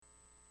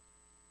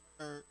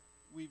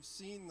we've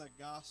seen the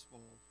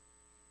gospel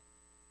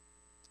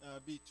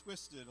be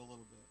twisted a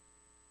little bit,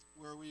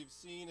 where we've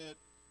seen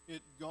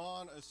it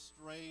gone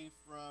astray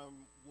from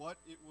what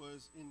it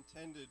was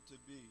intended to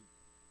be.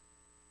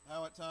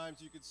 How at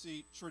times you could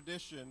see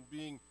tradition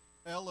being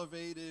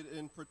elevated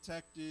and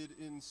protected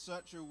in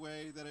such a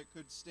way that it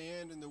could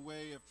stand in the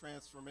way of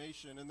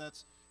transformation. And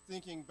that's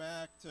thinking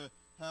back to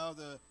how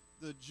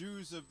the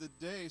Jews of the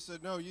day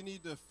said, no, you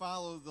need to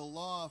follow the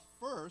law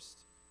first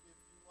if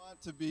you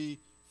want to be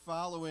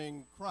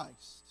following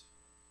Christ.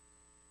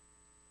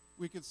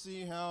 We could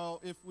see how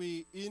if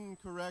we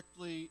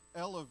incorrectly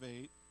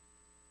elevate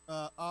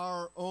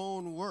our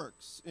own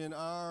works and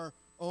our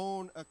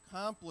own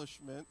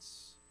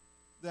accomplishments,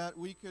 that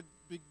we could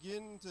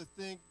begin to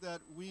think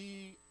that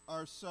we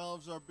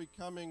ourselves are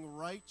becoming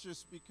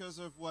righteous because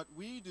of what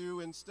we do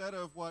instead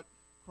of what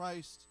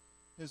Christ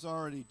has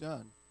already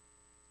done.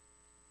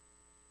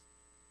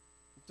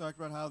 We talked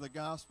about how the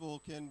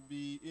gospel can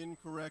be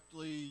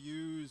incorrectly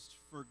used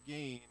for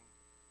gain,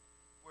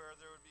 where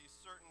there would be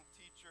certain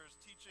teachers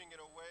teaching in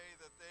a way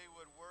that they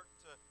would work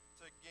to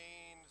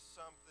gain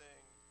something,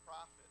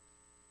 profit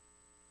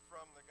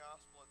from the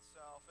gospel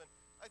itself. And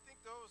I think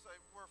those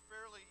were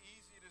fairly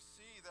easy to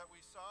see, that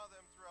we saw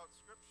them throughout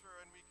Scripture,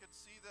 and we could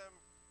see them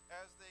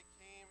as they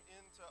came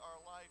into our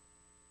life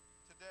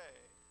today.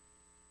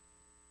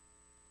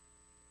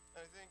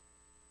 And I think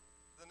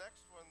the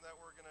next one that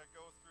we're going to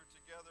go through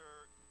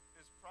together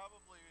is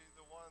probably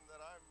the one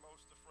that I'm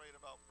most afraid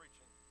about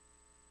preaching.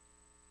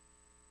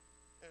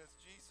 And it's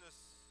Jesus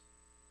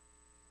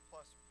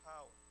plus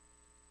power.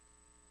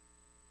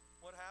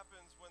 What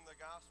happens when the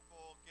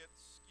gospel gets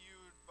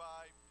skewed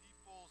by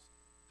people's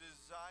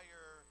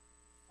desire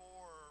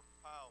for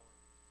power?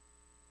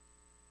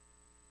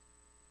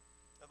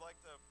 I'd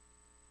like to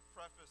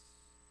preface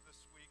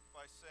this week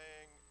by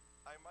saying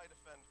I might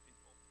offend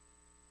people.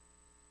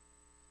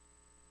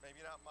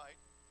 Maybe not might.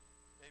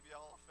 Maybe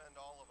I'll offend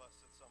all of us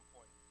at some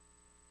point.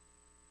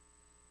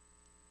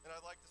 And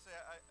I'd like to say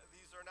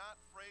these are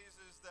not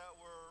phrases that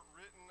were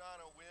written on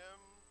a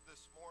whim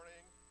this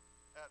morning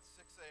at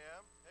 6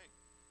 a.m. Hey.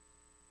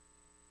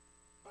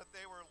 But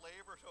they were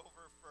labored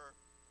over for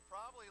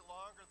probably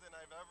longer than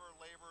I've ever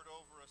labored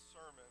over a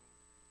sermon,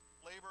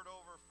 labored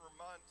over for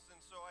months. And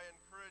so I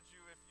encourage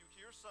you, if you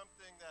hear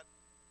something that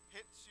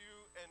hits you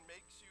and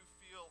makes you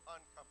feel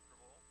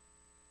uncomfortable,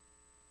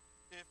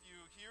 if you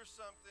hear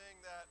something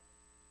that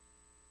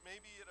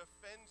maybe it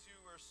offends you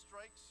or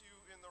strikes you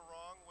in the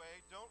wrong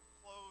way, don't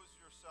close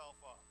yourself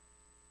off.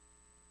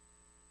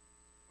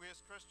 We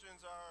as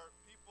Christians are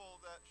people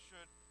that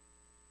should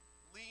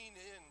lean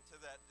into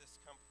that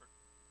discomfort.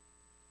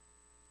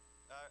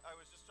 I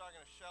was just talking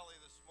to Shelley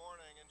this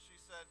morning, and she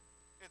said,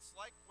 it's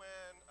like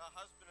when a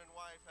husband and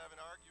wife have an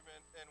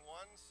argument and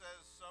one says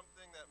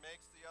something that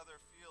makes the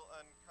other feel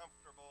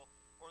uncomfortable,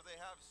 or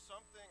they have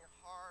something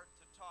hard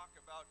to talk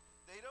about.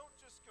 They don't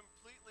just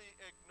completely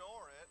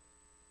ignore it.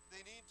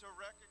 They need to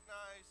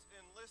recognize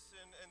and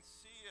listen and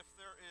see if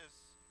there is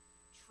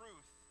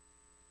truth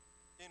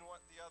in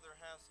what the other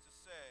has to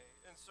say.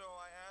 And so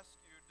I ask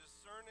you,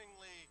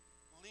 discerningly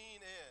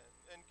lean in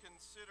and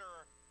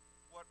consider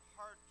what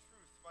hard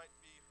truth might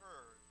be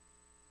heard.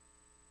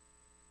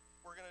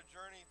 We're going to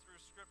journey through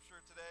Scripture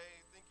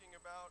today thinking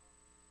about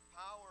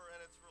power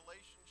and its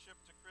relationship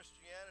to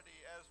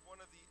Christianity as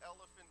one of the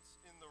elephants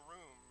in the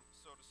room,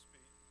 so to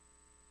speak.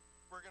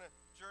 We're going to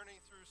journey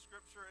through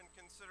Scripture and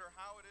consider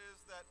how it is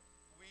that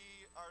we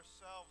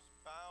ourselves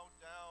bow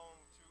down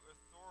to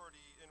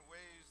authority in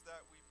ways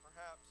that we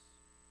perhaps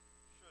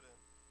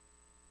shouldn't.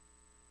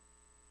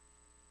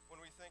 When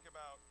we think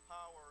about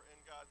power in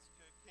God's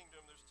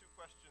kingdom, there's two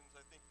questions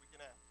I think we can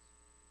ask.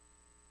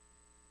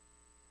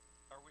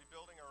 Are we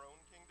building our own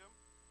kingdom?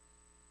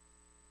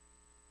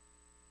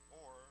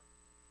 Or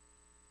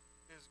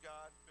is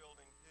God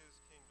building his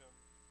kingdom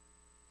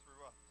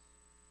through us?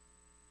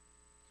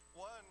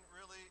 One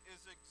really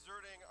is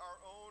exerting our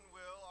own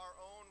will, our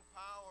own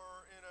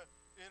power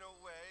in a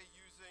way,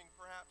 using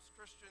perhaps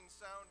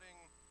Christian-sounding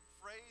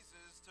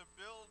phrases to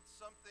build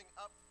something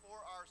up for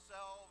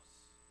ourselves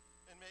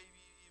and maybe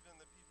even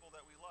the people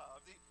that we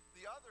love.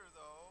 The other,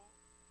 though,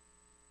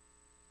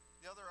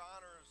 the other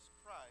honors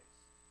Christ,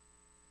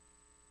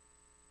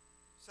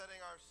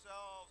 setting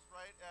ourselves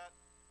right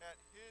at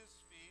his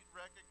feet,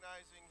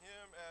 recognizing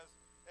him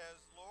as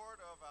Lord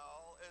of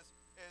all,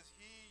 as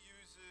he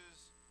uses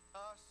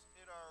us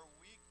in our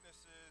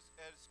weaknesses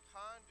as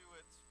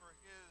conduits for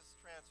his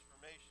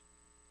transformation.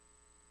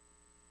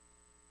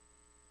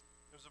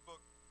 There's a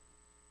book,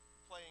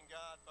 Playing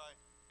God, by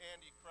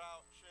Andy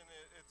Crouch, and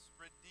it's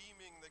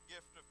redeeming the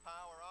gift of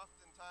power.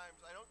 Oftentimes,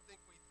 I don't think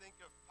we think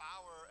of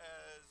power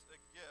as a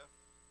gift.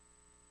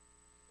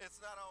 It's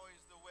not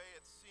always the way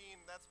it's seen.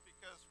 That's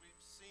because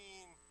we've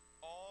seen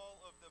all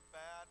of the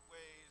bad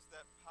ways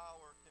that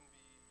power can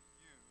be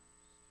used.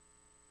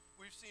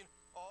 We've seen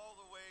all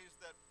the ways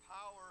that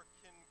power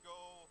can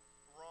go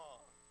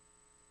wrong.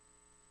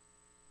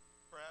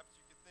 Perhaps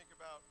you could think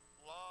about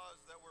laws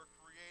that were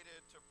created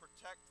to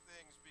protect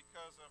things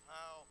because of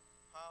how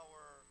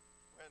power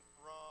went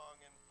wrong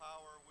and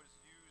power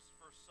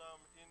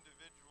some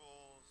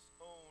individual's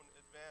own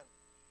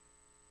advantage.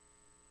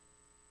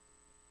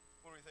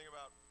 When we think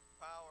about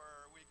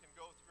power, we can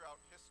go throughout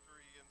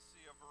history and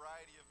see a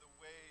variety of the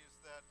ways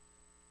that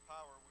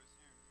power was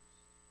used.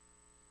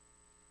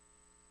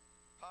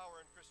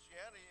 Power and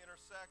Christianity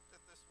intersect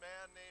at this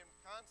man named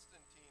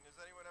Constantine. Has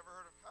anyone ever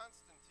heard of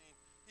Constantine?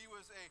 He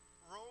was a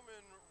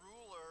Roman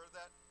ruler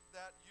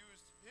that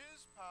used his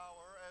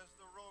power as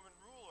the Roman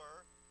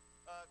ruler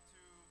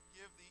to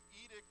give the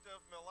Edict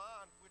of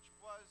Milan, which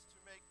was to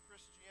make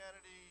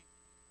Christianity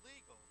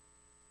legal.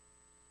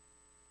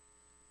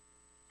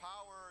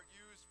 Power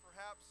used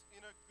perhaps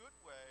in a good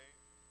way,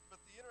 but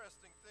the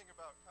interesting thing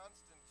about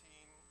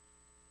Constantine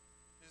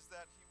is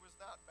that he was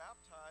not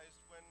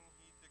baptized when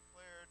he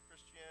declared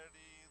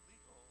Christianity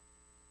legal.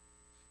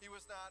 He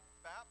was not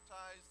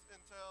baptized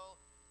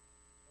until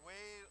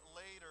way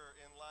later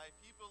in life.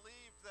 He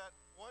believed that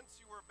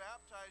once you were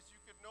baptized,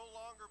 you could no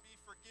longer be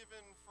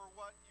forgiven for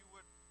what you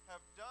would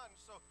have done.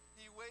 So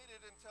he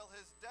waited until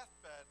his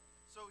deathbed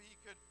so he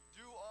could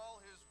do all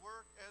his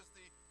work as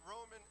the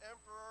Roman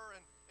emperor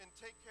and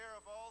take care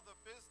of all the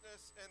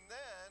business, and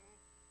then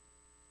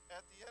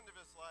at the end of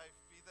his life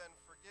be then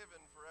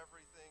forgiven for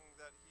everything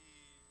that he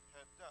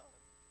had done.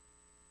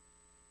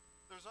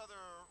 There's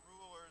other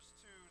rulers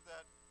too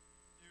that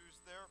use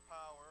their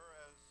power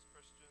as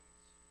Christians.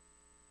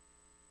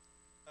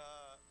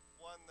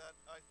 One that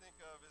I think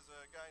of is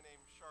a guy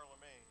named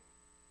Charlemagne.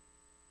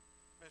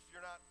 If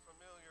you're not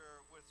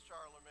familiar with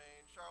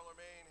Charlemagne,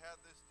 Charlemagne had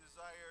this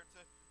desire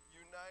to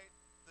unite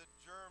the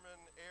German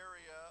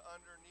area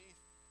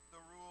underneath the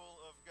rule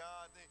of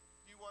God.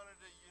 He wanted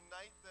to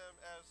unite them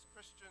as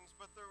Christians,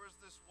 but there was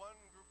this one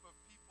group of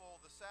people,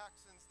 the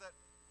Saxons, that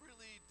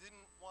really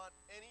didn't want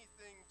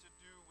anything to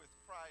do with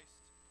Christ,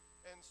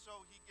 and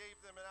so he gave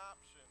them an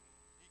option.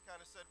 He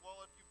kind of said, well,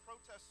 if you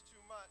protest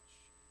too much,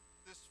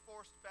 this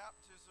forced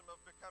baptism of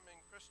becoming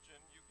Christian,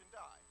 you can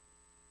die.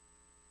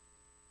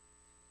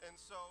 And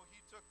so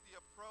he took the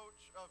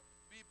approach of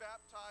be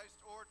baptized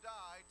or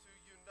die to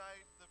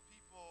unite the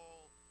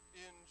people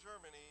in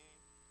Germany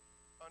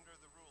under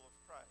the rule of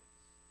Christ.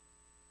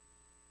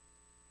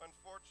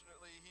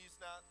 Unfortunately, he's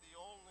not the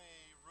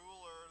only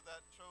ruler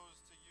that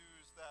chose to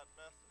use that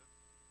method.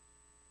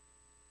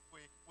 If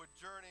we would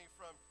journey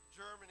from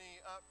Germany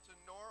up to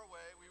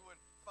Norway, we would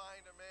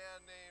find a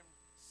man named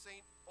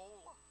Saint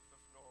Olaf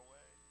of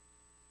Norway.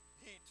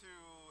 He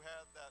too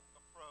had that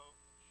approach.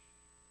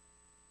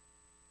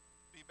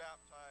 Be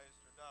baptized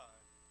or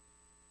die.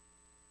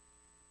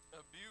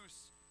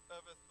 Abuse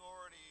of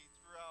authority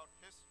throughout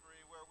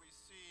history, where we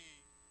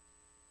see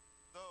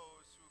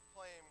those who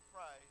claim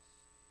Christ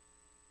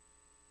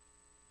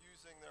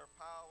using their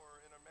power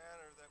in a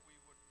manner that we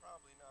would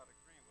probably not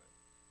agree with.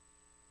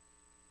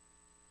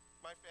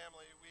 My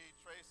family, we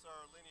trace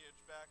our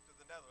lineage back to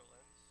the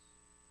Netherlands.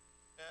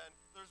 And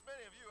there's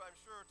many of you, I'm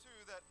sure too,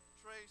 that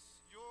trace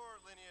your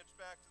lineage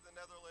back to the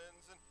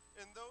Netherlands.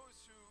 And those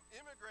who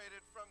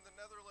immigrated from the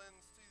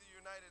Netherlands to the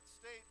United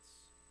States,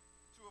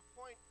 to a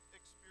point,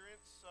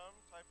 experienced some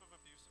type of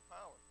abuse of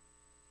power.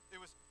 It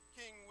was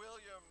King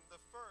William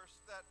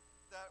I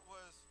that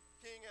was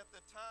king at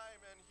the time,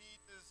 and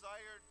he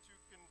desired to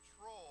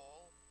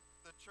control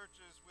the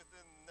churches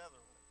within the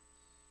Netherlands,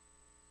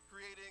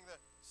 creating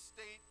the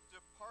State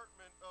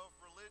Department of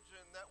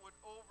Religion that would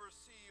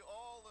oversee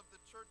all of the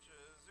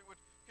churches. It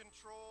would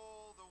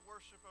control the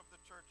worship of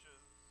the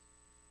churches.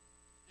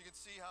 You can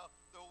see how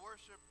the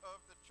worship of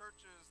the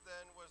churches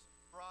then was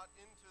brought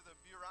into the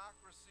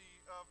bureaucracy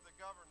of the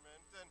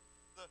government, and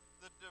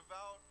the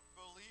devout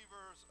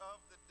believers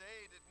of the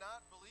day did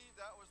not believe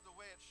that was the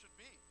way it should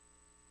be.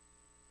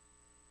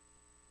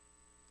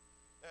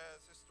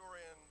 As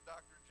historian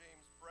Dr.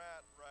 James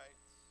Bratt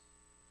writes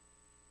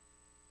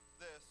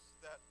this,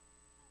 that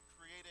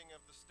creating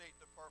of the State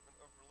Department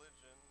of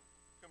Religion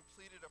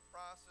completed a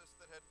process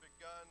that had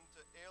begun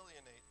to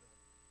alienate them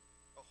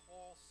a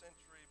whole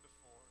century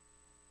before,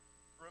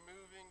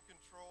 removing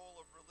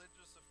control of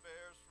religious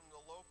affairs from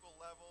the local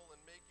level and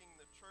making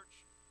the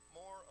church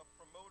more a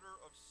promoter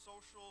of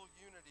social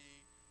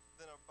unity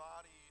than a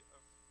body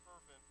of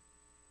fervent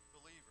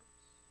believers.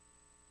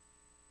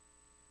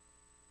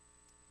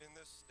 In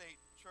this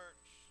state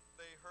church,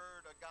 they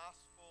heard a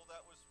gospel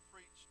that was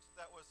preached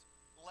that was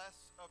less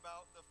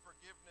about the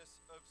forgiveness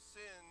of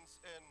sins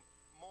and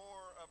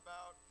more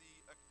about the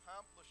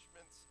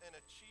accomplishments and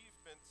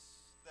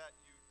achievements that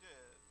you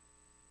did.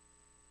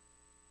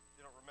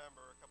 You don't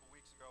remember, a couple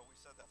weeks ago we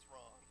said that's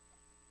wrong.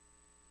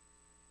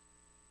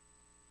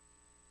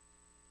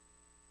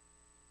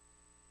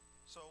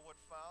 So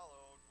what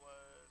followed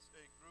was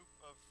a group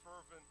of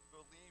fervent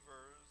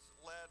believers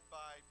led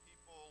by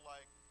people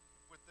like,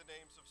 with the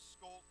names of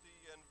Schulte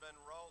and Van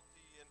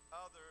Raalte and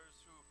others,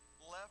 who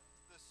left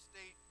the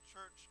state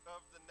church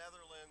of the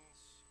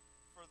Netherlands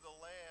for the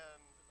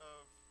land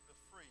of the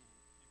free,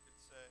 you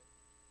could say.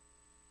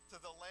 To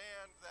the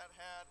land that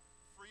had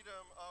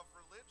freedom of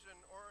religion,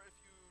 or if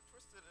you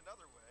twist it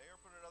another way, or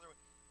put it another way,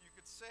 you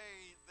could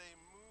say they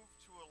moved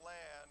to a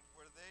land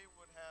where they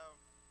would have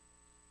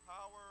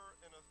power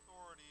and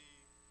authority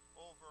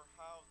over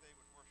how they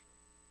would worship.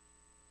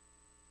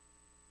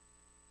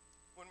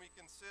 When we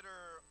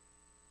consider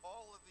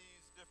all of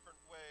these different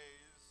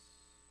ways,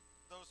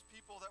 those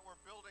people that were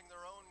building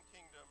their own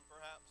kingdom,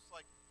 perhaps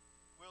like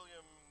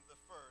William the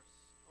First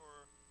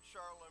or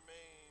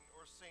Charlemagne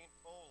or Saint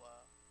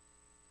Ola,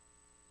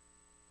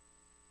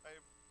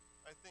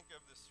 I think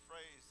of this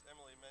phrase,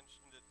 Emily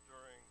mentioned it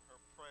during her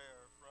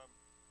prayer, from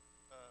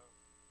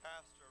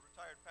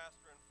retired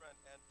pastor and friend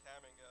Ed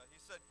Taminga. He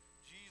said,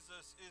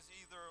 Jesus is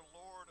either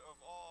Lord of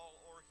all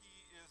or he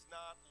is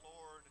not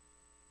Lord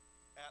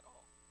at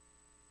all.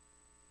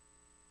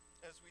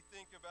 As we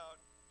think about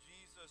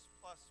Jesus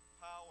plus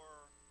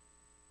power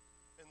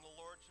in the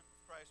Lordship of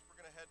Christ, we're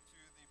going to head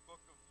to the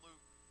book of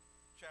Luke,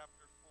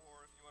 chapter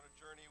 4. If you want to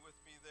journey with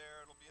me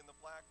there, it'll be in the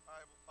Black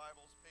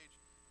Bibles, page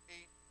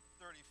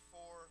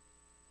 834.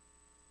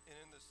 And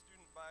in the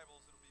student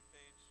Bibles, it'll be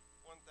page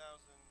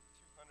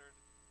 1255.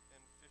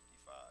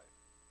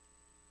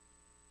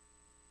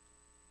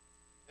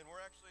 And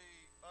we're actually,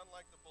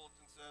 unlike the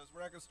bulletin says,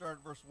 we're not going to start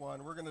at verse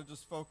 1. We're going to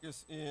just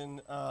focus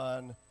in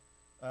on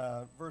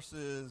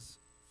verses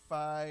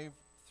 5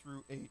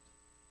 through 8.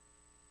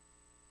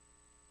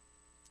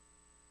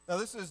 Now,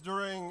 this is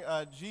during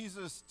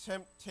Jesus'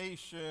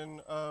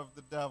 temptation of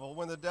the devil.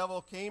 When the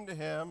devil came to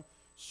him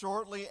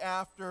shortly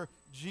after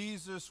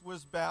Jesus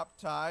was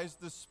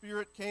baptized, the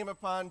Spirit came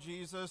upon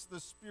Jesus. The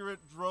Spirit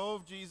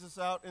drove Jesus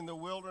out in the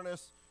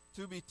wilderness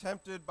to be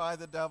tempted by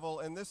the devil.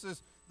 And this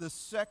is the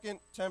second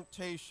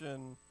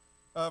temptation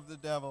of the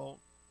devil.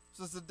 It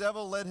says, the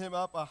devil led him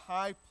up a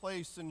high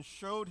place and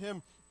showed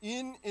him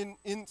in an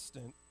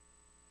instant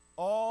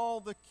all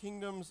the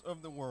kingdoms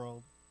of the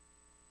world.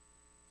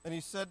 And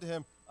he said to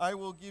him, I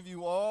will give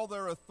you all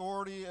their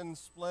authority and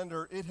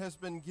splendor. It has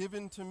been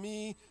given to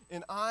me,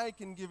 and I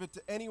can give it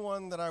to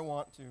anyone that I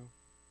want to.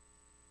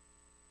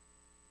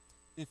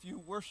 If you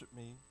worship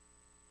me,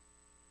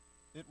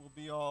 it will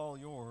be all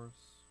yours.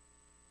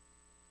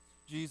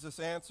 Jesus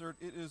answered,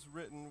 it is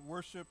written,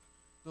 worship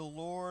the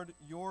Lord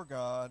your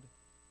God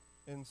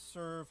and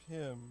serve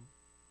him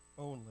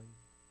only.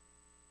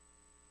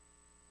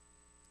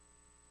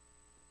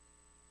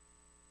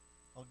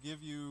 I'll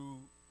give you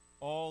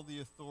all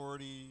the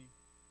authority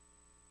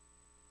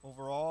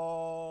over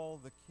all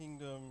the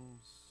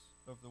kingdoms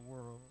of the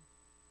world.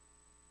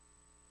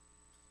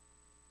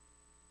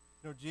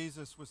 You know,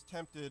 Jesus was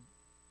tempted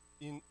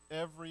in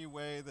every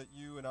way that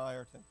you and I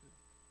are tempted.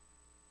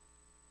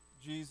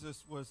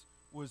 Jesus was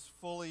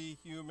fully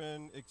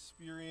human,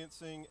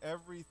 experiencing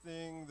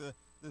everything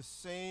the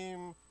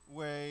same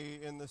way,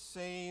 in the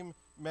same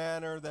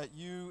manner that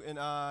you and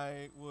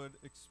I would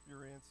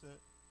experience it.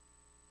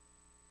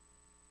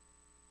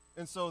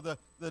 And so the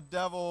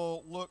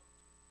devil looked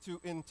to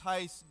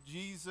entice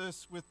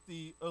Jesus with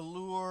the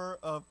allure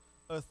of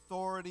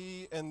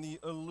authority and the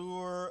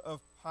allure of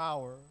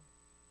power.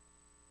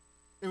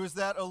 It was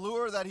that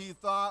allure that he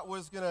thought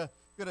was going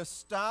to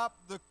stop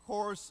the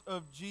course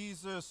of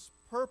Jesus'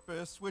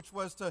 purpose, which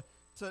was to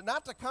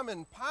not to come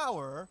in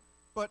power,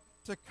 but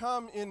to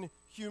come in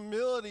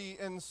humility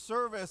and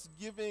service,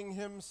 giving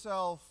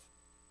himself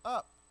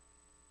up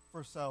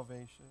for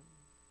salvation.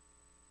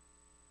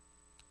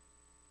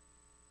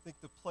 I think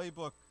the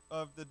playbook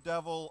of the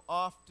devil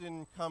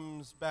often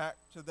comes back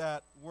to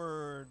that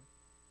word,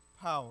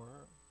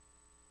 power.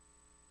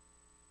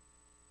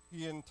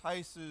 He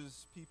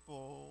entices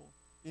people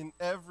in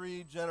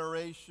every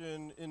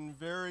generation in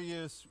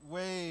various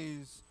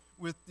ways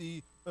with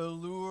the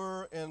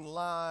allure and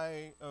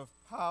lie of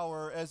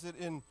power as it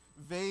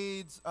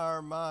invades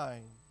our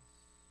minds.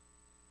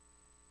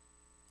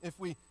 If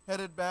we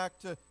headed back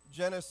to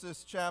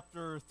Genesis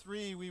chapter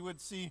 3, we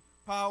would see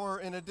power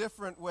in a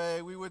different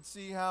way. We would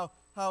see how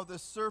the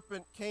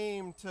serpent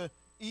came to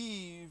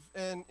Eve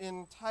and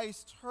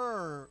enticed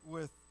her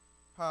with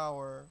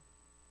power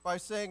by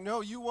saying,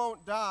 no, you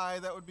won't die.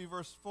 That would be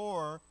verse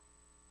 4.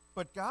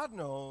 But God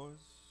knows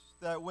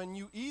that when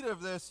you eat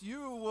of this,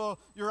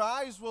 your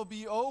eyes will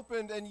be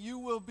opened and you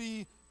will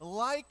be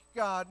like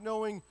God,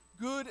 knowing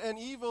good and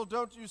evil.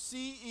 Don't you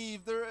see,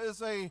 Eve? There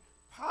is a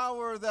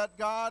power that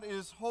God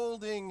is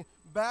holding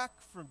back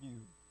from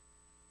you.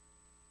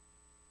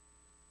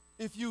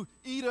 If you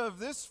eat of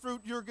this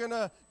fruit, you're going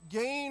to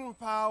gain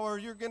power.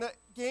 You're going to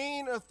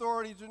gain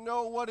authority to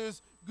know what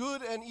is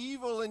good and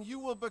evil, and you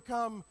will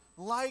become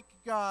like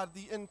God,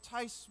 the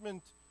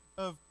enticement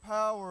of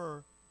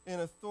power and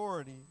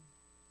authority.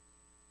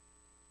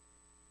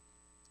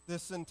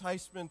 This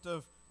enticement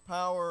of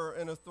power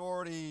and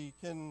authority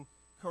can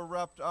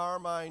corrupt our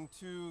mind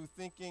too,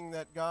 thinking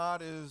that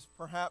God is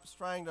perhaps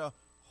trying to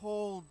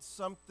hold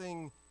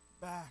something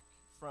back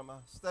from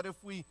us. That if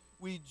we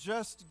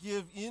just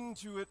give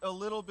into it a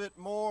little bit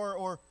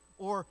more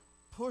or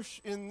push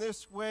in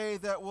this way,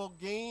 that we'll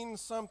gain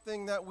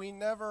something that we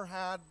never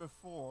had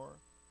before.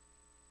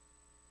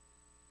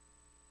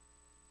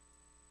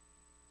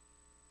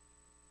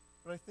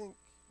 But I think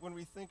when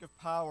we think of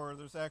power,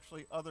 there's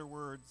actually other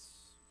words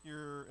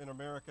here in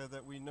America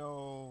that we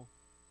know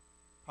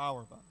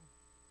power by.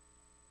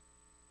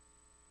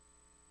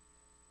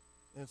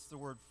 And it's the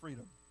word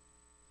freedom.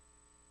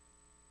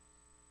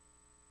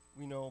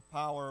 We know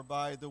power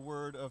by the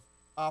word of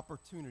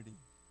opportunity.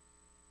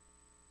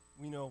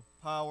 We know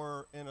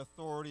power and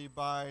authority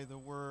by the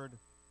word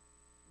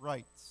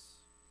rights.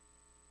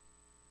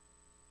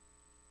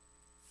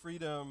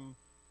 Freedom,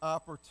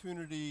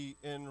 opportunity,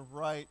 and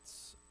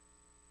rights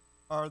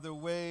are the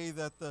way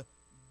that the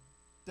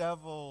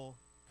devil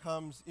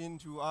comes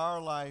into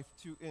our life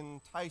to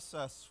entice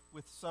us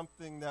with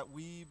something that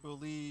we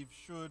believe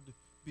should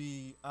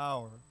be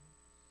ours.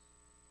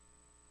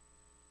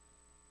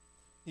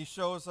 He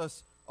shows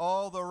us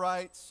all the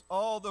rights,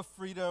 all the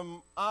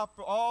freedom,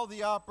 all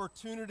the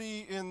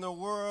opportunity in the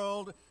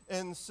world,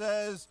 and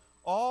says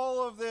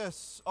all of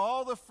this,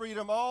 all the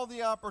freedom, all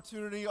the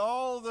opportunity,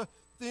 all the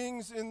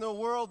things in the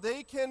world,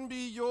 they can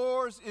be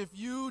yours if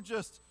you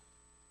just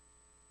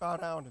bow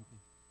down to me.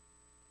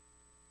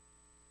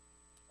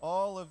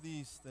 All of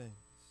these things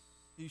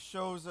he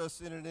shows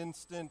us in an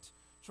instant,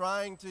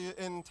 trying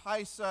to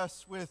entice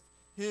us with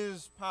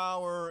his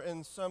power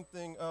and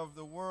something of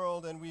the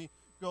world, and we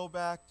go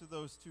back to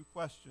those two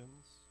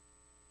questions.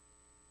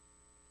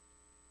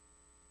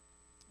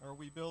 Are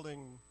we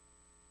building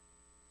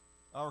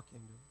our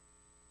kingdom?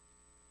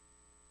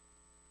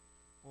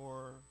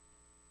 Or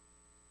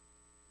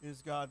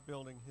is God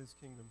building his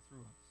kingdom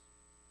through us?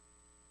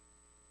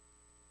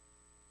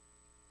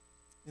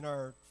 In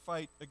our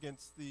fight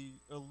against the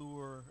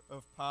allure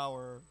of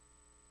power,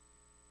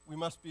 we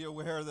must be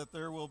aware that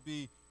there will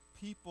be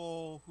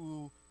people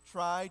who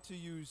try to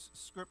use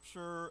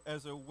Scripture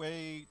as a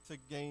way to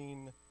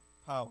gain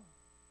power.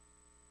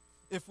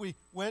 If we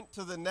went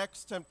to the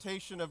next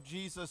temptation of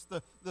Jesus,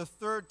 the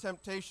third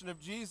temptation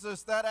of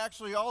Jesus, that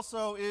actually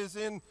also is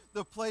in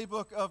the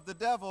playbook of the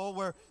devil,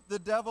 where the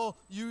devil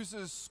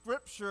uses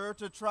Scripture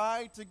to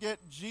try to get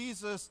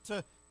Jesus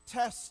to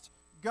test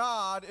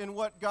God in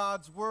what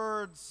God's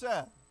Word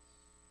says.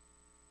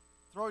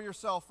 Throw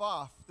yourself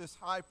off this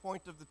high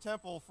point of the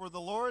temple, for the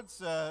Lord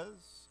says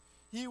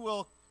he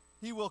will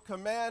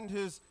command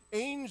his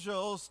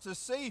angels to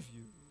save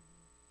you.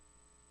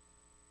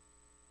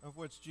 Of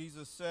which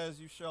Jesus says,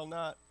 you shall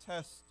not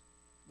test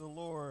the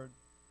Lord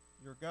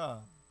your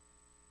God.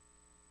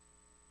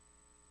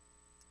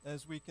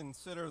 As we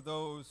consider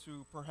those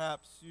who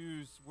perhaps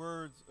use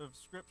words of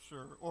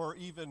Scripture or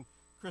even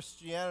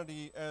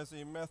Christianity as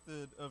a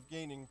method of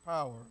gaining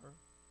power,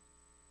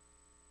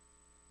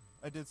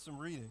 I did some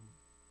reading,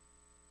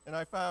 and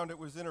I found it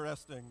was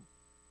interesting.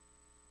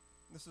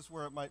 This is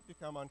where it might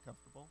become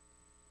uncomfortable.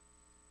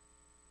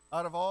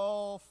 Out of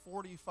all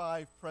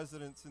 45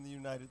 presidents in the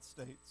United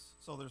States,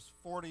 so there's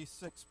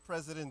 46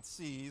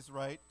 presidencies,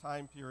 right,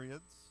 time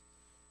periods,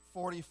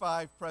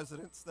 45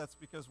 presidents, that's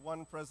because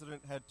one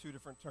president had 2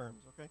 different terms,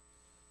 okay?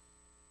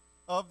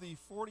 Of the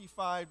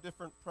 45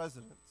 different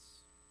presidents,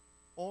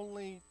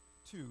 only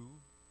 2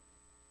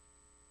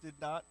 did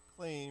not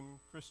claim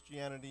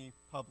Christianity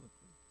publicly.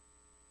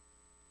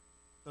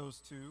 Those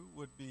 2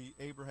 would be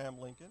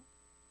Abraham Lincoln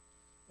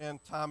and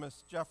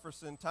Thomas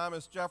Jefferson.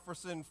 Thomas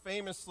Jefferson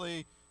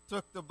famously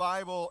took the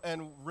Bible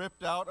and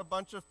ripped out a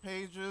bunch of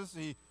pages.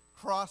 He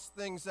crossed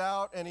things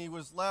out, and he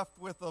was left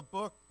with a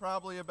book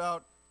probably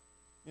about,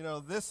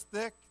 this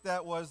thick,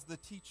 that was the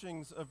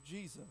teachings of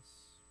Jesus.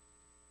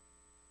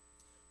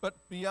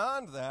 But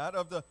beyond that,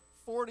 of the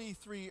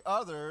 43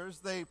 others,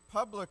 they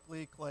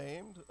publicly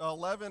claimed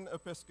 11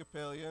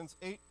 Episcopalians,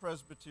 8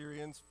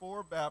 Presbyterians,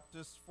 4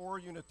 Baptists, 4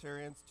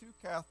 Unitarians, 2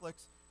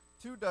 Catholics,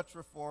 2 Dutch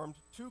Reformed,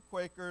 2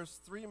 Quakers,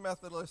 3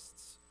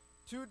 Methodists,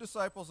 2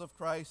 Disciples of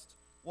Christ,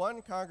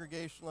 1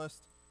 Congregationalist,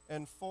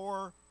 and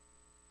 4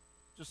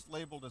 just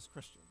labeled as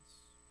Christians.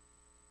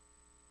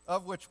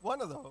 Of which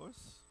one of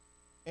those,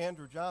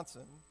 Andrew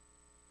Johnson,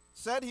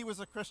 said he was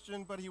a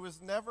Christian, but he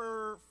was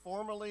never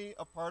formally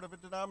a part of a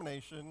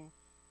denomination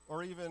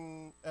or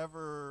even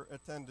ever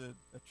attended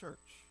a church.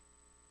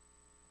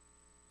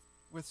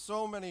 With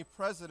so many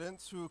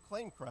presidents who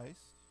claim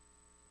Christ,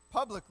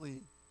 publicly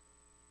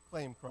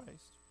claim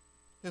Christ,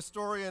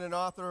 historian and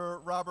author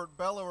Robert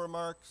Bellah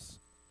remarks,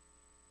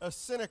 a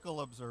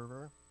cynical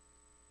observer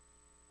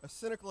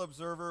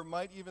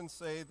might even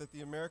say that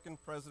the American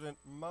president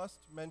must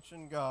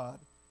mention God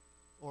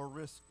or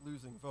risk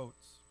losing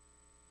votes.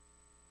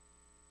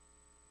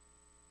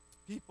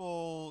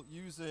 People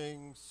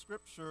using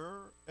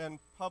Scripture and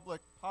public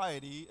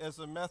piety as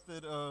a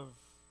method of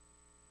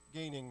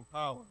gaining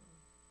power.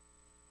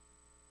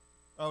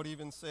 I would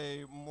even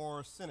say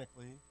more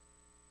cynically,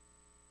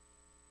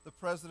 the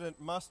president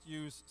must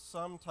use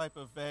some type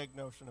of vague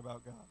notion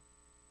about God.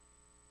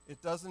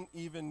 It doesn't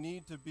even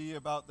need to be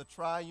about the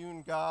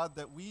triune God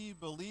that we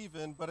believe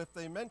in, but if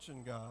they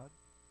mention God,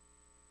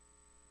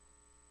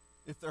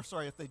 if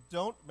they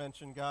don't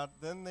mention God,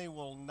 then they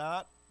will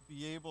not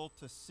be able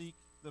to seek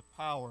the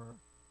power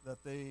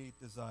that they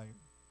desire.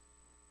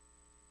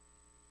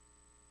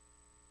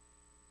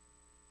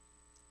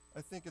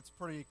 I think it's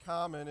pretty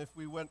common if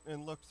we went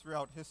and looked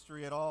throughout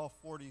history at all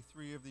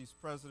 43 of these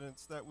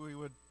presidents that we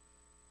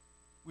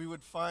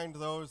would find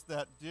those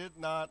that did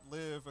not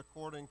live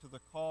according to the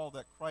call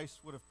that Christ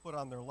would have put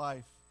on their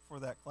life for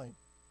that claim.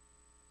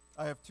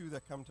 I have 2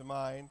 that come to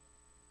mind.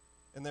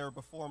 and they were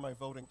before my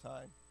voting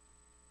time.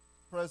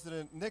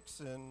 President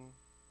Nixon,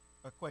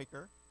 a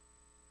Quaker,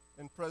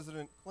 and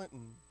President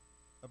Clinton,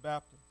 a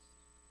Baptist,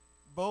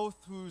 both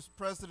whose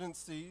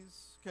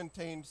presidencies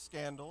contained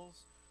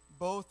scandals,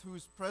 both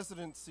whose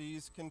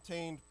presidencies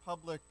contained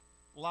public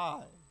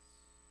lies,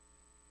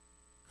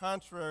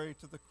 contrary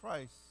to the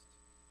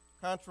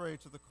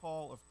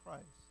call of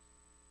Christ.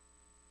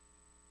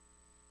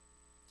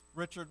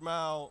 Richard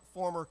Mouw,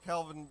 former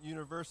Calvin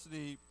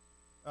University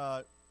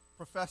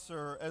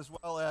professor, as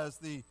well as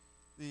the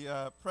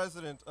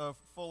president of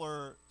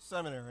Fuller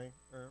Seminary,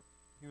 or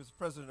he was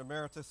president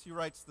emeritus, he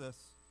writes this: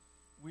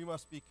 "We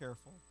must be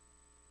careful.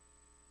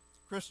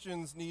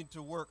 Christians need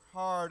to work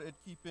hard at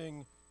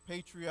keeping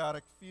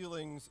patriotic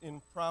feelings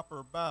in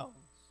proper bounds.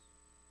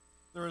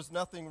 There is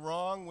nothing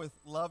wrong with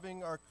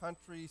loving our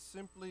country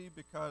simply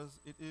because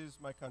it is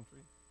my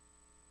country.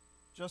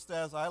 Just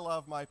as I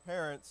love my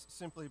parents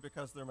simply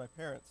because they're my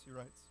parents," he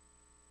writes.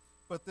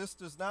 "But this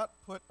does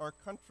not put our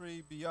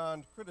country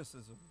beyond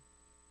criticism.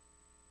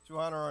 To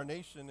honor our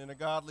nation in a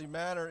godly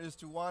manner is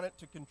to want it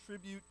to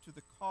contribute to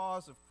the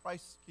cause of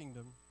Christ's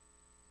kingdom.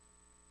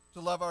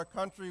 To love our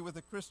country with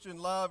a Christian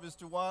love is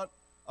to want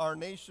our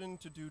nation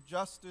to do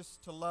justice,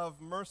 to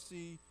love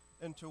mercy,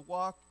 and to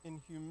walk in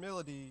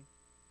humility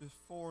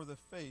before the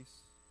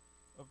face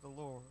of the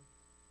Lord."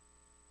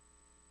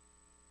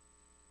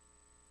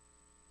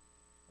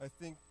 I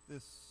think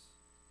this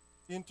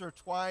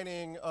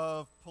intertwining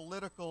of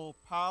political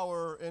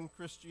power and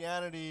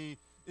Christianity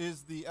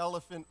is the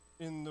elephant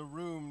in the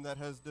room that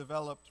has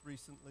developed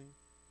recently.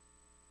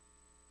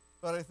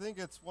 But I think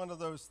it's one of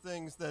those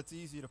things that's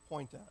easy to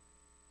point at.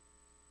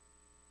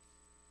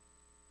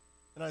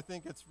 And I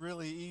think it's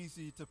really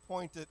easy to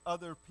point at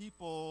other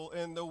people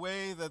in the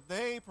way that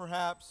they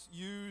perhaps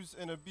use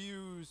and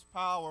abuse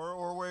power,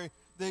 or where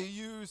they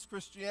use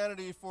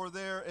Christianity for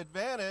their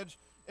advantage,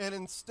 and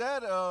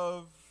instead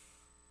of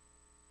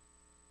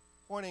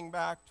pointing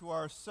back to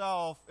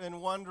ourselves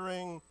and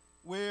wondering,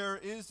 where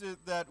is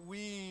it that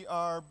we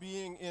are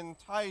being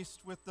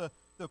enticed with the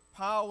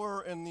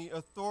power and the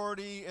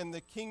authority and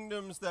the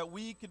kingdoms that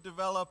we could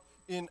develop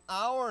in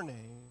our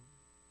name?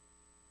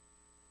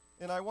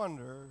 And I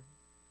wonder,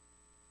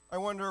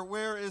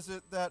 where is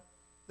it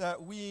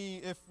that we,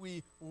 if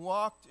we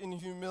walked in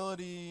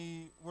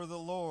humility with the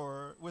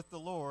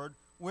Lord,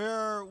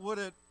 where would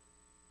it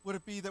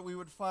be that we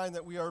would find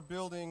that we are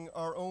building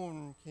our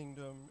own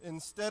kingdom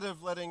instead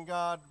of letting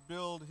God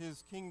build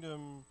his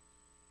kingdom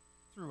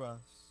through us?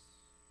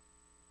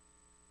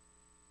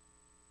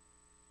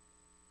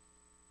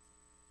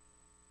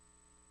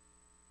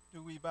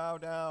 Do we bow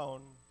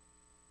down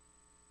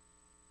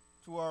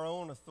to our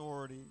own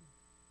authority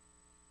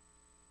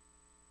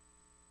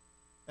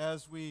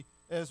as we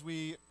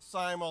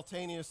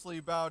simultaneously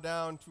bow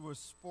down to a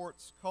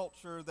sports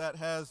culture that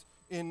has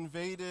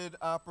invaded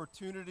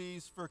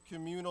opportunities for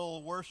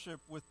communal worship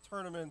with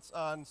tournaments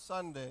on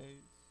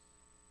Sundays?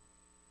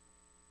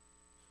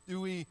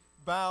 Do we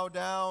bow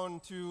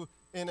down to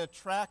an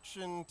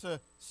attraction to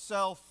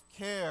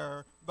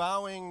self-care,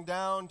 bowing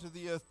down to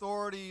the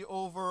authority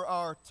over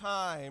our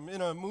time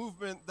in a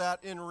movement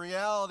that in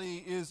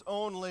reality is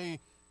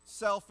only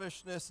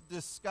selfishness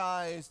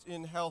disguised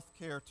in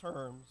healthcare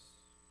terms?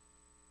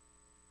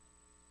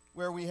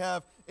 Where we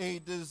have a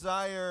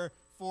desire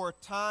for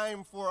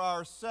time for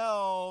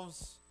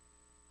ourselves,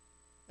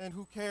 and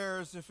who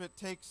cares if it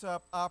takes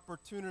up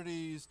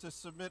opportunities to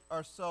submit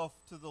ourselves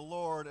to the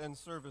Lord and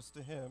service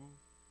to him?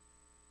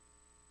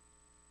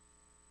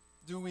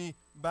 Do we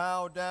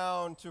bow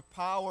down to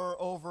power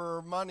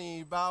over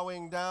money,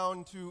 bowing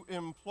down to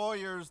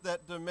employers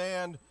that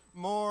demand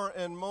more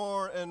and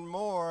more and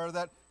more,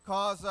 that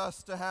cause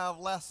us to have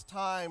less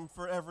time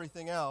for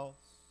everything else?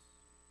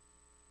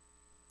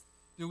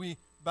 Do we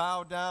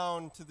bow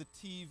down to the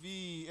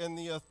TV and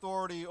the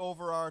authority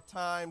over our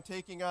time,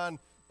 taking on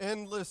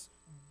endless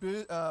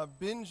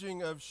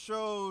binging of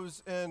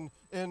shows and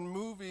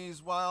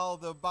movies while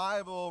the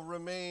Bible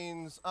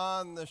remains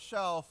on the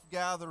shelf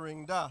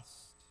gathering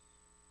dust?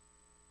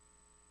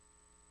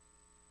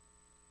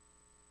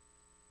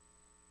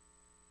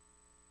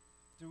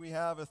 Do we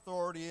have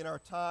authority in our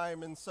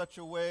time in such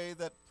a way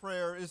that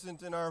prayer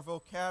isn't in our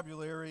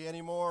vocabulary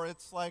anymore?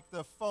 It's like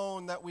the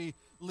phone that we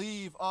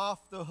leave off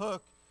the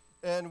hook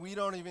and we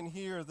don't even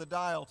hear the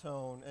dial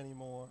tone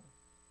anymore.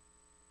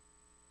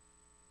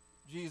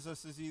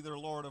 Jesus is either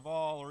Lord of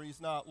all or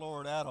he's not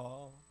Lord at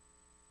all.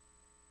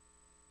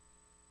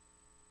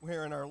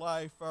 Where in our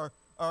life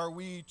are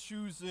we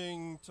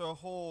choosing to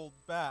hold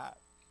back?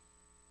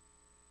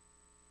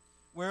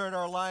 Where in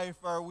our life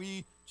are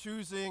we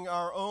choosing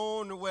our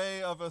own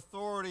way of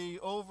authority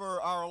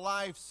over our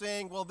life,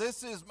 saying, well,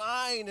 this is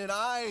mine and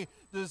I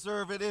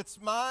deserve it.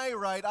 It's my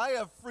right. I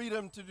have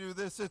freedom to do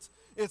this.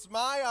 It's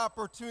my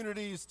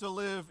opportunities to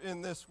live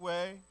in this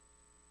way.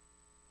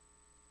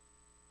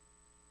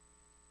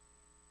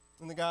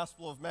 In the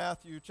Gospel of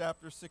Matthew,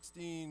 chapter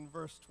 16,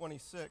 verse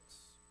 26.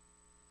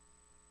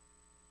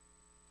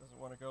 Doesn't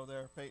want to go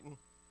there, Peyton.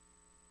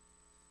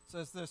 It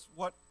says this,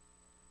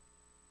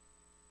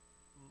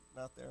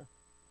 not there.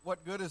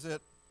 What good is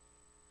it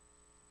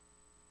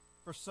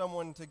for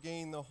someone to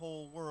gain the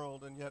whole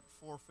world and yet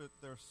forfeit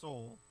their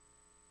soul?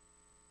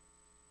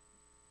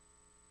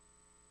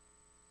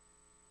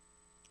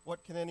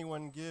 What can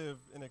anyone give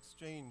in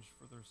exchange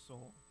for their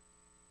soul?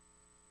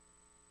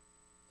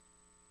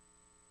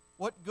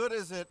 What good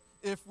is it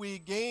if we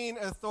gain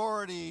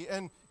authority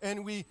and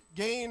we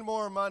gain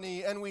more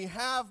money and we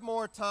have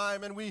more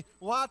time and we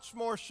watch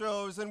more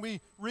shows and we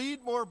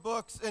read more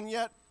books, and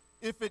yet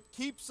if it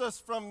keeps us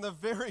from the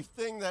very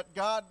thing that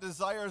God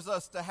desires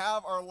us to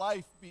have our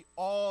life be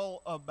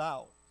all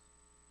about?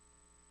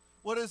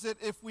 What is it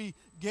if we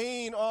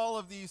gain all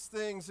of these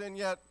things and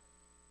yet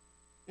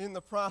in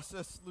the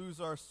process lose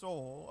our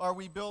soul? Are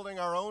we building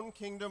our own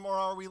kingdom, or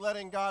are we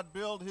letting God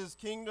build his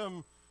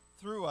kingdom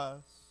through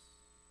us?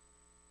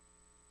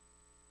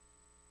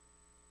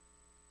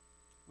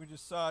 We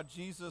just saw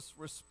Jesus'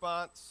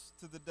 response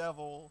to the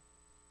devil,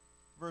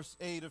 verse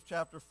 8 of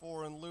chapter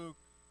 4 in Luke.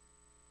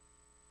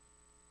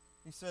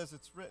 He says,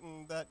 it's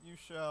written that you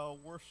shall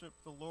worship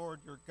the Lord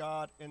your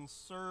God and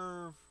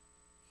serve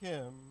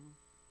him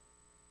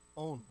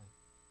only.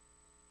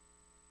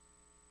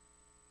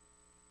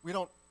 We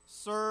don't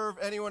serve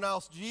anyone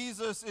else.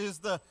 Jesus is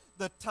the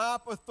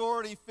top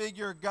authority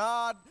figure.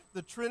 God,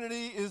 the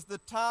Trinity, is the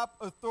top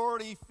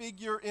authority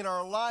figure in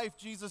our life.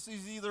 Jesus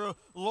is either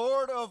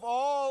Lord of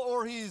all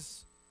or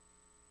he's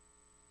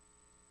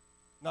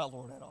not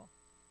Lord at all.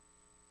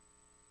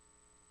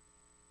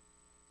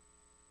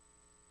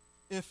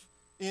 If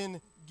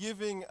in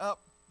giving up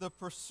the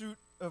pursuit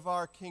of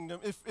our kingdom,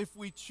 if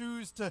we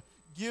choose to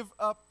give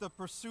up the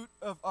pursuit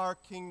of our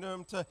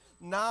kingdom, to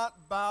not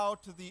bow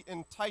to the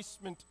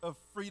enticement of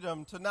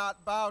freedom, to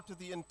not bow to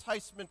the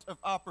enticement of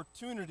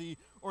opportunity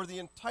or the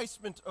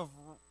enticement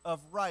of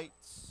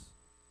rights,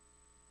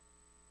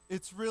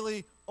 it's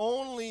really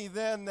only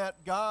then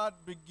that God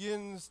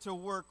begins to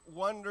work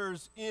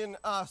wonders in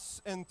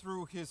us and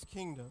through his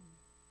kingdom.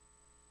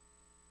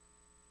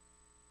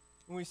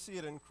 And we see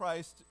it in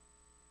Christ.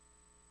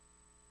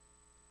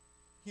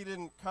 He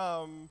didn't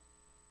come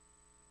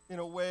in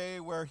a way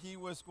where he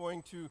was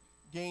going to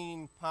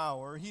gain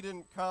power. He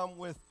didn't come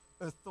with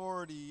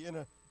authority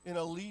in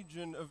a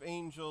legion of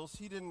angels.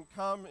 He didn't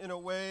come in a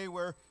way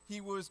where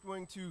he was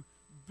going to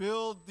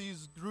build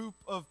these group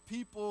of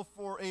people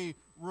for a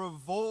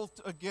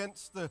revolt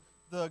against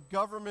the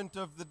government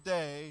of the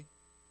day.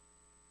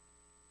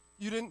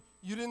 You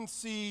didn't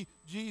see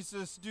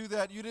Jesus do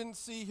that. You didn't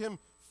see him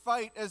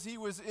fight as he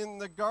was in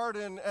the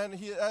garden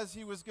and as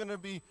he was going to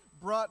be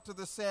brought to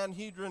the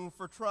Sanhedrin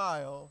for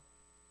trial.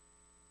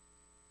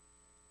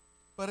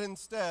 But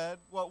instead,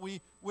 what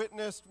we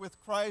witnessed with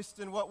Christ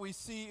and what we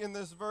see in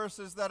this verse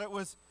is that it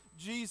was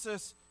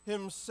Jesus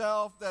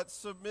himself that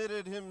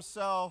submitted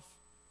himself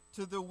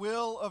to the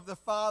will of the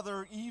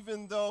Father,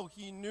 even though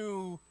he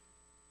knew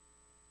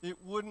it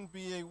wouldn't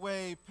be a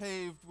way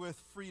paved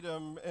with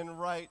freedom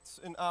and rights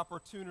and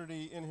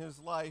opportunity in his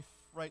life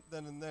right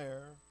then and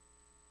there.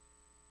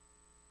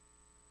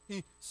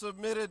 He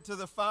submitted to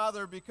the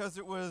Father because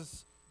it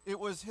was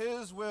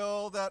his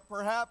will that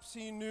perhaps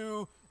he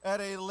knew at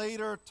a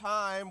later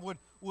time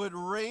would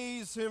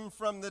raise him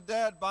from the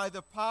dead by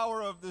the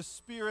power of the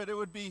Spirit. It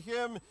would be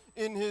him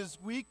in his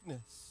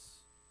weakness,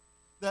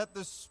 that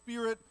the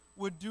Spirit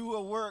would do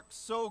a work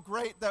so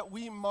great that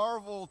we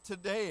marvel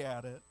today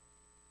at it.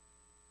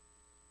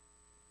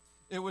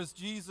 It was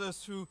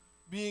Jesus who,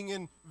 being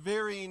in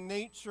very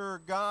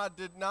nature God,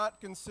 did not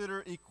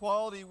consider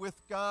equality with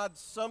God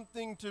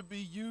something to be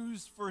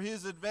used for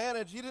his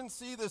advantage. He didn't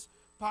see this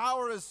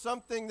power as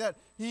something that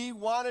he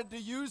wanted to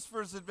use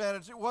for his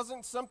advantage. It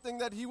wasn't something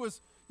that he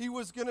was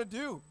going to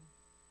do.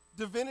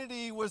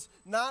 Divinity was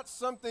not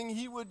something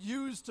he would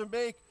use to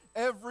make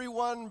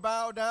everyone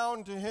bow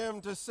down to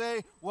him, to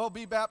say, well,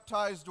 be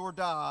baptized or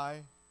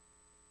die.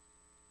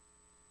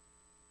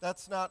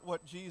 That's not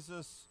what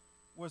Jesus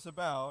was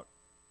about.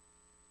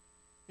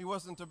 He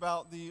wasn't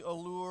about the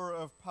allure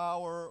of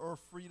power or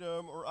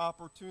freedom or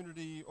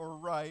opportunity or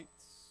rights.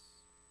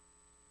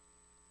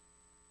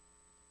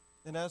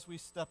 And as we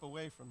step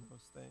away from those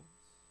things,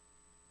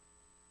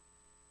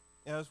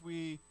 as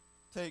we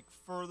take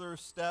further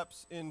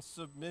steps in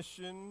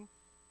submission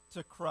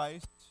to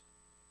Christ,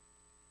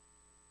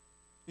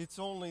 it's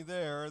only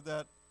there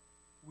that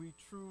we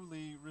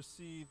truly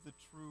receive the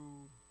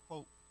true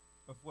hope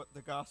of what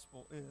the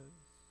gospel is.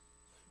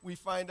 We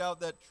find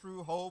out that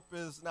true hope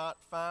is not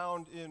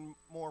found in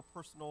more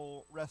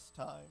personal rest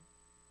time.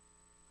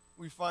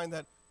 We find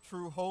that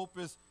true hope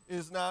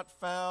is not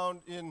found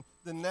in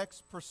the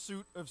next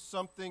pursuit of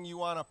something you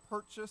want to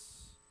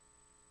purchase.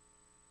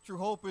 True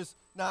hope is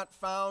not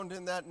found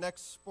in that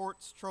next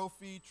sports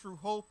trophy. True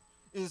hope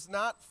is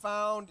not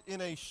found in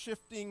a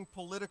shifting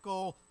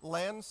political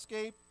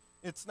landscape.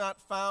 It's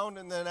not found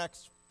in the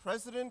next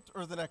president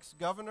or the next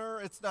governor.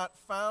 It's not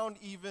found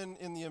even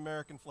in the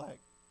American flag.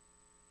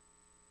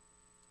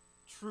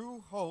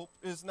 True hope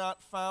is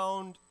not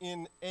found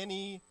in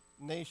any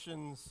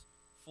nation's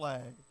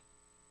flag.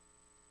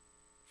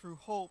 True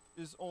hope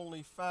is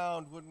only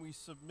found when we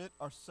submit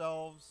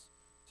ourselves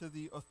to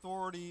the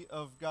authority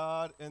of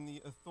God and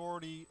the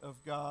authority of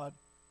God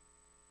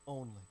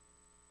only.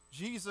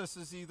 Jesus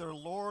is either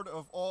Lord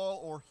of all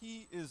or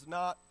he is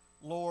not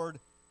Lord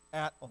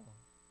at all.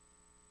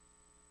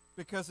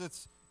 Because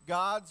it's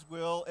God's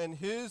will and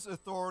his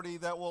authority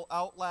that will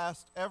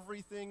outlast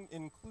everything,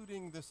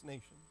 including this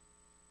nation.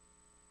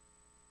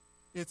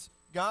 It's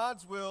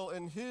God's will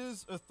and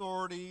his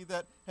authority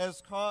that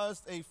has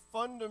caused a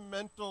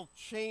fundamental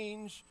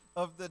change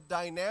of the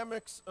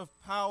dynamics of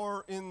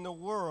power in the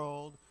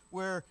world,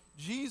 where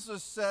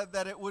Jesus said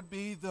that it would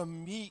be the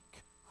meek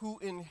who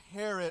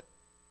inherit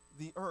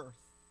the earth.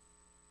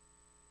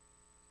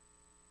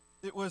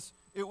 It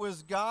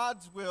was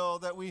God's will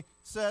that we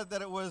said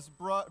that it was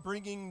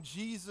bringing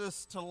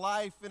Jesus to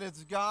life, and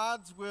it's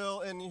God's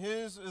will and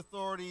his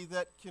authority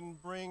that can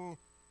bring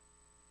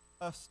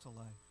us to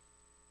life.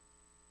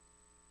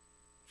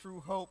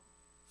 True hope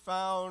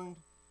found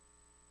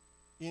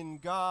in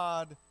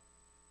God,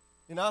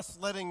 in us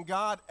letting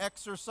God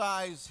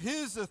exercise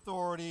his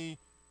authority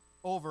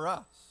over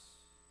us.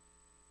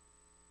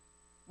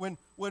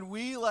 When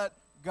we let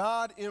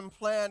God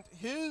implant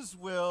his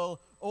will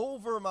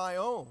over my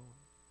own,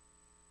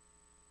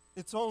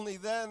 it's only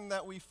then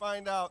that we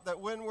find out that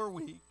when we're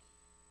weak,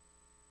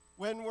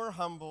 when we're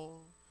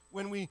humble,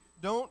 when we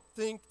don't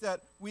think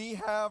that we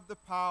have the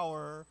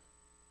power,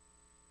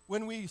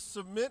 when we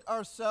submit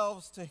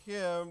ourselves to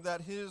him,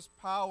 that his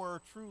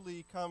power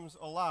truly comes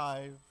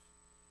alive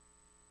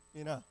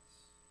in us.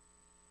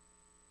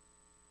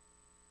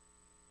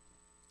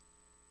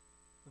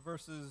 The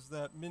verses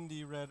that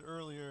Mindy read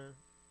earlier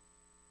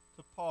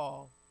to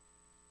Paul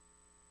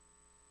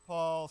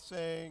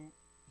saying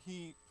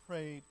he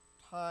prayed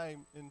time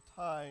and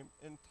time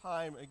and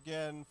time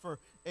again for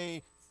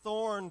a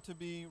thorn to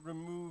be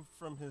removed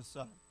from his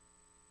side,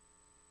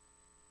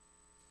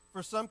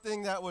 for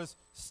something that was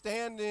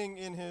standing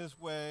in his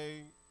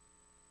way,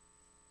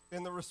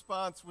 and the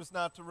response was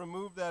not to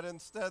remove that.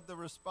 Instead, the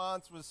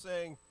response was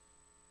saying,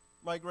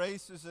 my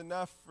grace is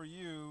enough for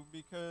you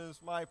because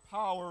my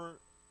power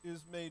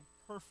is made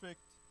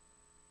perfect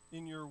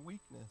in your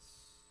weakness.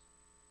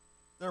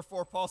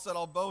 Therefore, Paul said,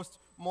 I'll boast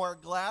more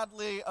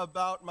gladly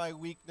about my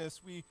weakness.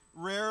 We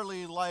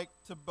rarely like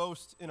to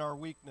boast in our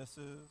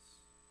weaknesses.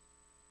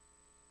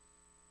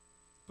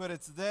 But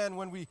it's then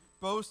when we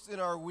boast in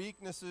our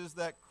weaknesses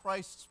that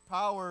Christ's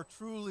power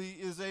truly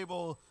is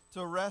able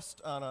to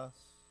rest on us.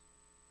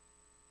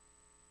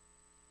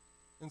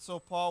 And so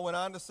Paul went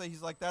on to say,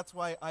 he's like, that's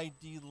why I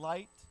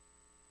delight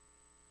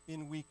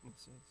in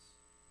weaknesses.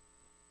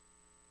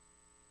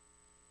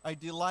 I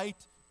delight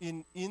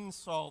in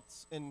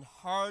insults and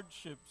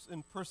hardships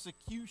and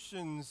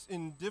persecutions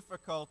and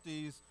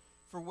difficulties,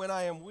 for when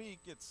I am weak,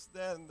 it's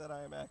then that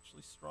I am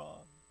actually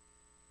strong.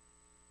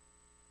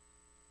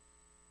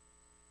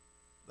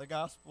 The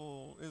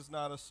gospel is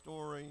not a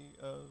story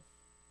of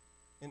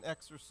an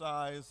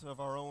exercise of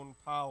our own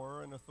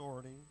power and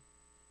authority.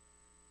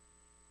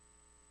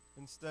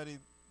 Instead,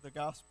 the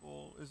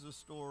gospel is a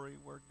story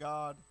where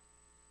God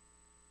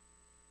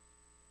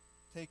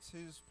takes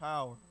his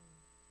power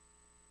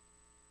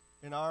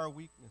in our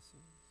weaknesses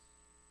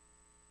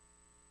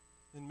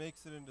and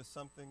makes it into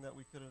something that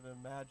we couldn't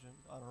imagine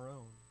on our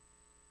own.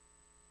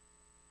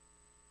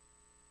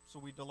 So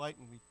we delight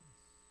in weakness.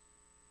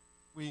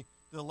 We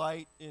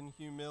delight in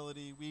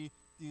humility. We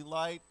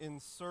delight in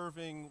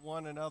serving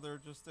one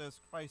another just as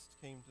Christ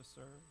came to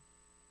serve.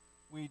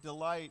 We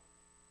delight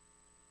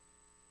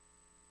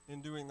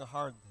in doing the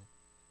hard thing,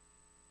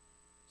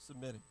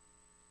 submitting.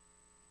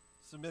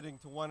 Submitting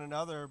to one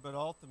another, but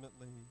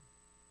ultimately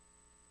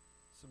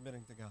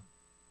submitting to God.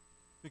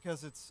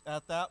 Because it's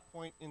at that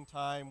point in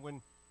time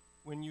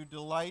when you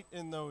delight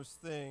in those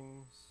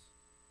things,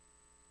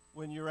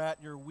 when you're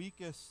at your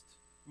weakest,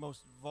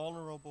 most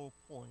vulnerable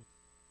point,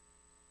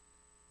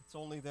 it's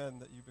only then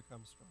that you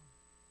become strong.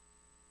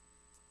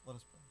 Let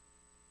us pray.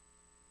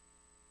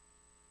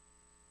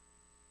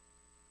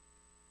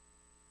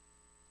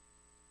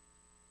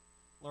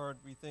 Lord,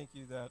 we thank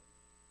you that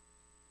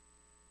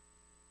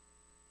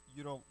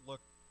you don't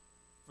look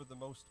for the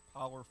most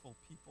powerful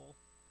people.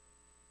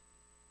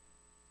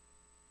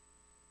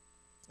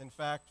 In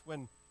fact,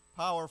 when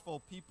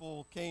powerful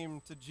people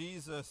came to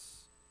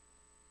Jesus,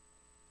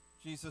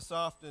 Jesus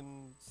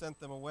often sent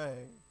them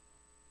away,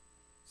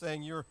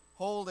 saying, you're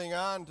holding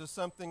on to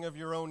something of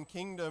your own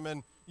kingdom,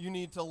 and you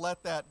need to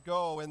let that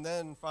go and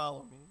then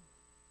follow me.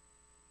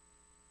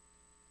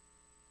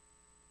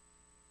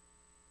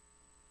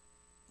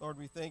 Lord,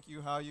 we thank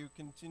you how you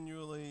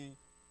continually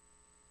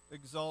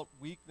exalt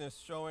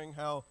weakness, showing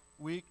how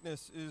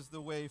weakness is the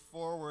way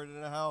forward,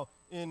 and how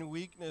in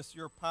weakness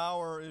your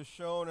power is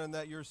shown and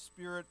that your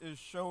spirit is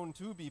shown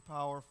to be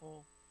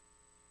powerful.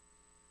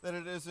 That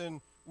it is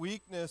in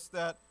weakness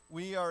that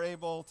we are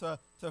able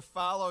to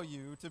follow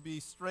you, to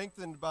be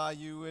strengthened by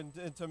you,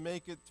 and to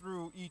make it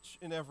through each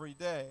and every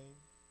day.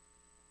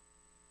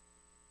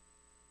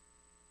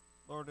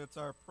 Lord, it's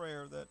our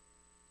prayer that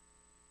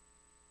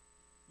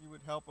you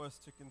would help us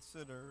to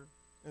consider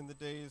in the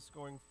days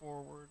going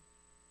forward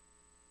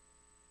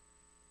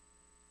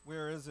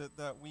Where is it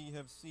that we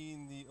have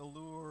seen the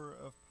allure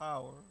of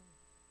power?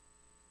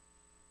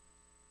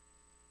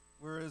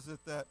 Where is it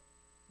that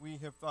we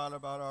have thought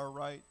about our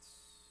rights,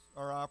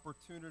 our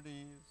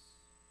opportunities,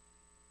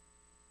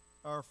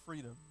 our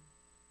freedom,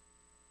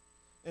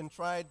 and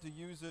tried to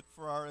use it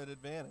for our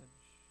advantage?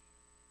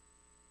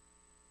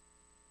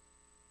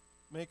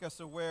 Make us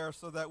aware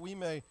so that we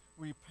may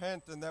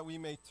repent and that we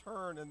may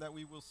turn and that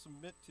we will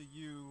submit to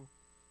you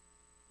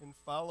and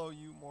follow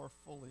you more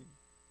fully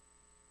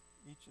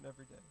each and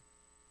every day.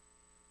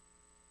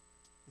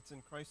 It's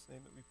in Christ's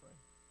name that we pray.